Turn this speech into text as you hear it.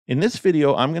In this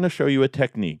video, I'm going to show you a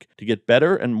technique to get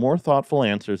better and more thoughtful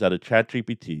answers out of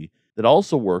ChatGPT that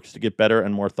also works to get better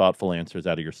and more thoughtful answers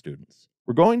out of your students.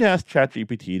 We're going to ask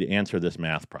ChatGPT to answer this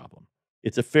math problem.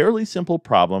 It's a fairly simple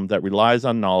problem that relies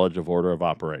on knowledge of order of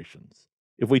operations.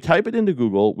 If we type it into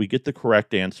Google, we get the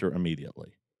correct answer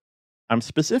immediately. I'm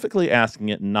specifically asking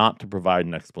it not to provide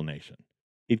an explanation.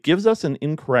 It gives us an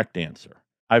incorrect answer.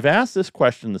 I've asked this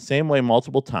question the same way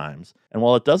multiple times, and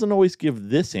while it doesn't always give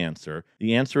this answer,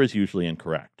 the answer is usually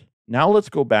incorrect. Now let's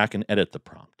go back and edit the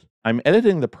prompt. I'm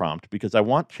editing the prompt because I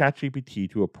want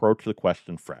ChatGPT to approach the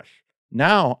question fresh.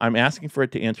 Now I'm asking for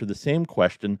it to answer the same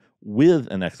question with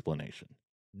an explanation.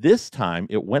 This time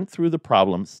it went through the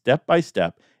problem step by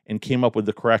step and came up with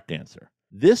the correct answer.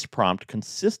 This prompt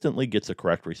consistently gets a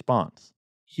correct response.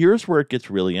 Here's where it gets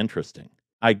really interesting.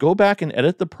 I go back and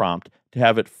edit the prompt to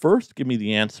have it first give me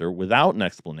the answer without an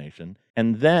explanation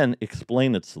and then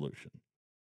explain its solution.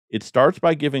 It starts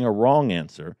by giving a wrong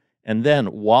answer, and then,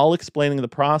 while explaining the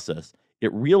process,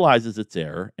 it realizes its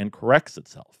error and corrects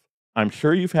itself. I'm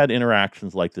sure you've had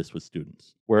interactions like this with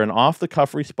students, where an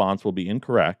off-the-cuff response will be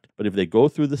incorrect, but if they go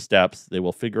through the steps, they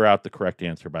will figure out the correct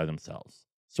answer by themselves.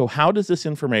 So how does this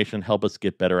information help us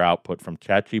get better output from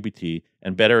ChatGPT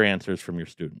and better answers from your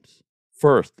students?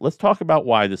 First, let's talk about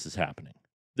why this is happening.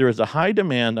 There is a high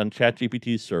demand on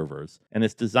ChatGPT's servers, and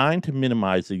it's designed to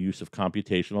minimize the use of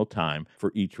computational time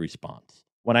for each response.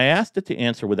 When I asked it to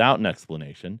answer without an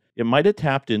explanation, it might have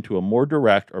tapped into a more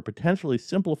direct or potentially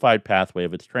simplified pathway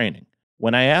of its training.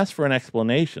 When I asked for an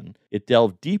explanation, it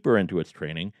delved deeper into its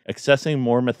training, accessing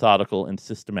more methodical and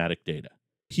systematic data.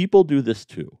 People do this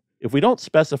too. If we don't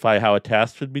specify how a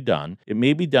task should be done, it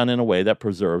may be done in a way that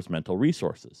preserves mental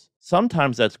resources.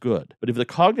 Sometimes that's good, but if the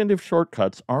cognitive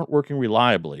shortcuts aren't working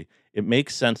reliably, it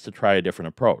makes sense to try a different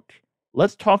approach.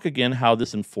 Let's talk again how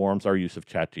this informs our use of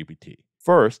ChatGPT.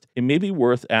 First, it may be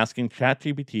worth asking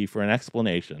ChatGPT for an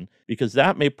explanation because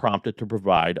that may prompt it to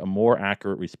provide a more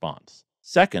accurate response.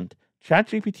 Second,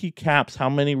 ChatGPT caps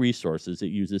how many resources it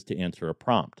uses to answer a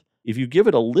prompt. If you give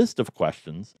it a list of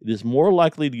questions, it is more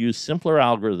likely to use simpler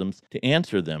algorithms to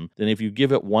answer them than if you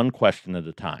give it one question at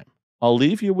a time. I'll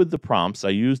leave you with the prompts I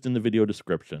used in the video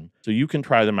description so you can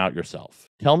try them out yourself.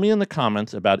 Tell me in the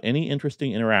comments about any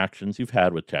interesting interactions you've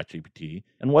had with ChatGPT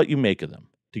and what you make of them.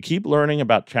 To keep learning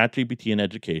about ChatGPT in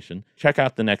education, check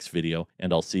out the next video,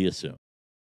 and I'll see you soon.